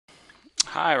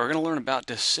Hi, we're going to learn about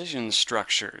decision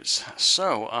structures.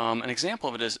 So, an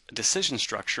example of a decision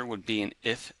structure would be an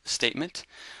if statement.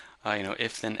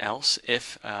 If then else.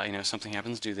 If something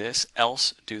happens, do this.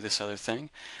 Else, do this other thing.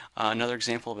 Another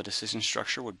example of a decision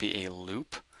structure would be a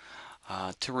loop.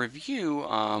 To review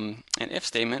an if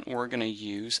statement, we're going to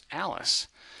use Alice.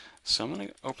 So I'm going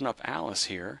to open up Alice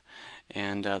here,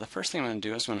 and the first thing I'm going to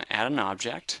do is I'm going to add an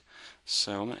object.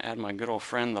 So I'm going to add my good old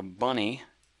friend the bunny.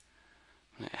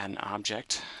 I'm going to add an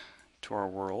object to our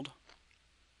world.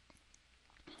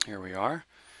 Here we are.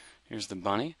 Here's the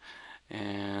bunny.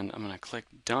 And I'm going to click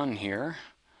done here.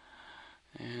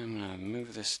 And I'm going to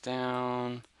move this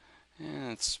down. And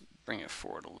let's bring it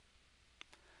forward a little.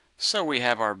 So we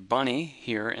have our bunny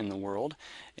here in the world.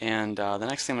 And the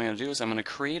next thing I'm going to do is I'm going to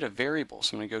create a variable.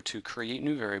 So I'm going to go to create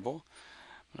new variable.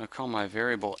 I'm going to call my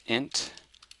variable int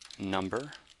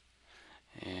number.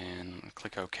 And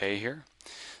click OK here.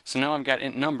 So now I've got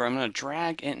int number. I'm going to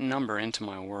drag int number into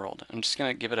my world. I'm just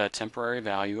going to give it a temporary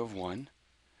value of 1.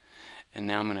 And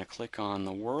now I'm going to click on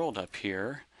the world up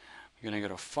here. I'm going to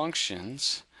go to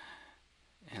functions,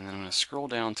 and then I'm going to scroll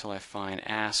down until I find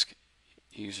ask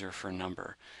user for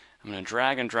number. I'm going to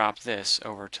drag and drop this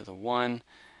over to the 1,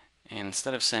 and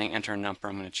instead of saying enter number,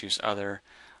 I'm going to choose other.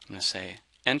 I'm going to say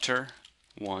enter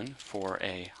 1 for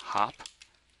a hop,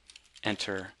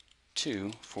 enter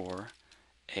 2 for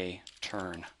a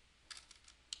turn.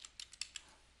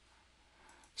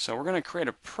 So we're going to create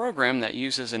a program that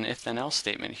uses an if-then-else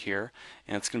statement here,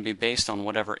 and it's going to be based on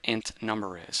whatever int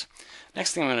number is.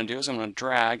 Next thing I'm going to do is I'm going to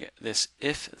drag this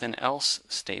if-then-else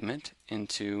statement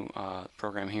into the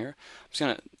program here. I'm just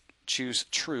going to choose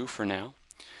true for now.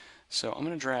 So I'm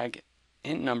going to drag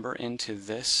int number into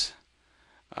this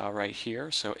right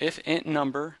here. So if int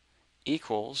number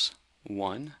equals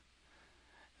 1,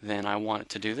 then I want it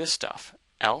to do this stuff.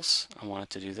 Else, I want it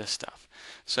to do this stuff.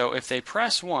 So if they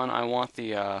press 1, I want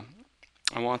the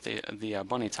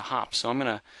bunny to hop. So I'm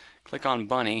going to click on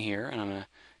bunny here, and I'm going to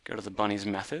go to the bunny's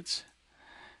methods.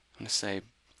 I'm going to say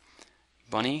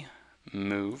bunny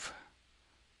move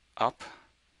up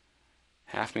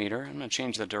half meter. I'm going to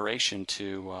change the duration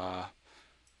to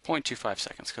 0.25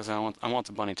 seconds because I want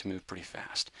the bunny to move pretty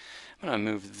fast. I'm going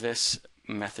to move this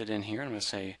method in here. I'm going to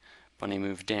say bunny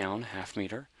move down half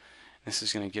meter. This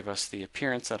is going to give us the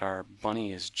appearance that our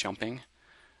bunny is jumping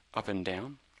up and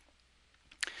down.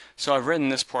 So I've written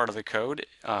this part of the code.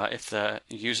 If the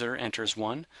user enters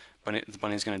 1, the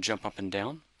bunny is going to jump up and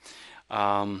down.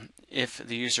 If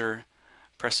the user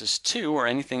presses 2 or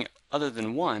anything other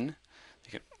than 1, they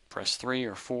could press 3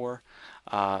 or 4,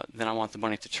 then I want the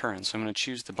bunny to turn. So I'm going to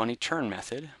choose the bunny turn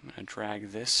method. I'm going to drag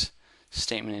this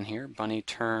statement in here, bunny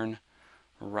turn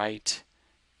right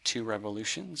 2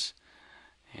 revolutions.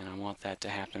 And I want that to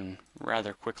happen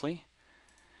rather quickly.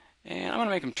 And I'm going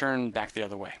to make them turn back the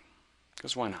other way,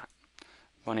 because why not?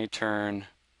 Bunny turn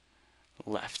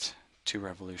left 2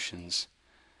 revolutions.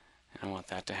 And I want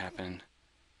that to happen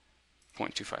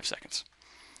 0.25 seconds.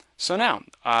 So now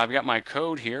I've got my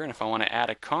code here, and if I want to add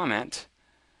a comment,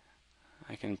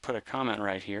 I can put a comment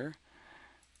right here.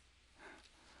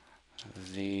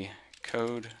 The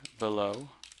code below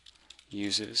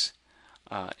uses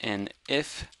an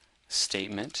if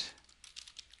statement.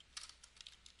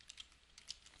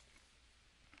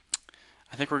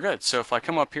 I think we're good. So if I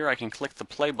come up here, I can click the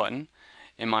play button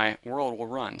and my world will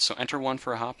run. So enter 1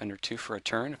 for a hop, enter 2 for a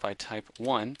turn. If I type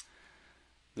 1,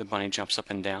 the bunny jumps up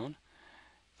and down.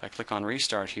 If I click on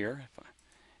restart here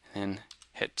and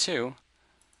hit 2,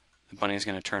 the bunny is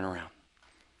going to turn around.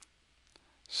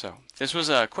 So this was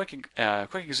a quick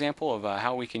example of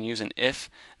how we can use an if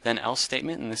then else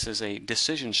statement, and this is a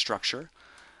decision structure.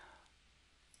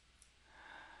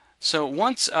 So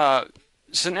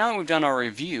so now that we've done our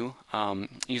review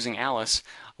using Alice,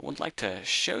 I would like to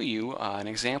show you an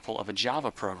example of a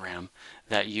Java program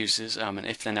that uses an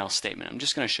if-then-else statement. I'm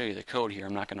just going to show you the code here.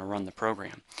 I'm not going to run the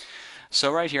program.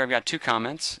 So right here I've got 2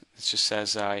 comments. It just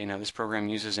says, this program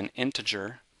uses an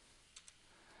integer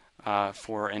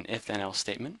for an if-then-else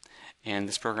statement, and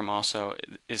this program also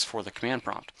is for the command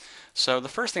prompt. So the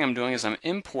first thing I'm doing is I'm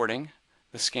importing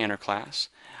the scanner class.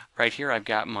 Right here I've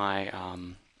got my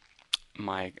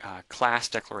class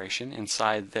declaration.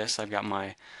 Inside this I've got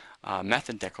my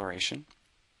method declaration.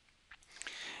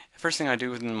 The first thing I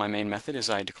do within my main method is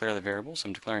I declare the variables.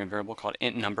 I'm declaring a variable called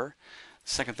int number. The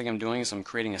second thing I'm doing is I'm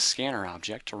creating a scanner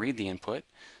object to read the input.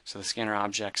 So the scanner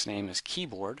object's name is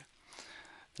keyboard.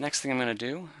 The next thing I'm going to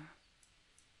do,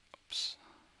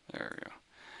 there we go,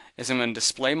 is I'm going to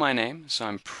display my name. So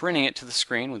I'm printing it to the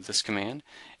screen with this command,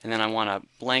 and then I want a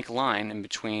blank line in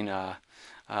between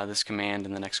this command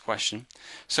and the next question.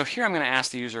 So here I'm going to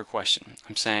ask the user a question.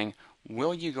 I'm saying,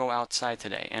 will you go outside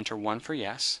today? Enter 1 for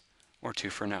yes or 2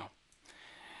 for no.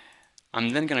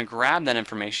 I'm then going to grab that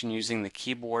information using the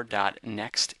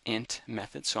keyboard.nextInt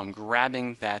method. So I'm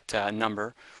grabbing that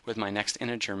number with my next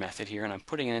integer method here, and I'm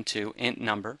putting it into int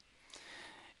number.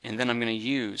 And then I'm going to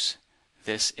use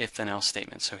this if then else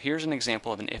statement. So here's an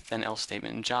example of an if then else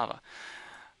statement in Java.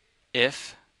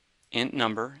 If int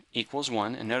number equals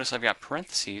 1, and notice I've got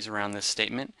parentheses around this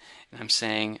statement, and I'm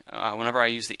saying whenever I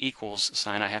use the equals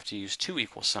sign, I have to use 2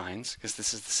 equal signs because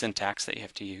this is the syntax that you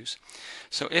have to use.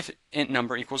 So if int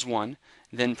number equals 1,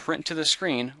 then print to the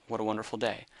screen, what a wonderful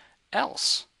day.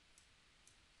 Else,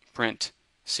 print,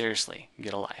 seriously,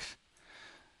 get a life.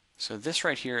 So this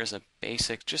right here is a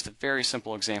basic, just a very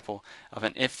simple example of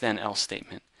an if then else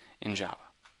statement in Java.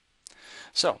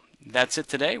 So that's it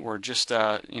today. We're just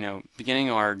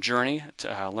beginning our journey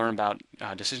to learn about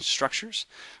decision structures.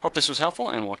 Hope this was helpful,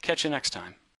 and we'll catch you next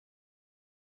time.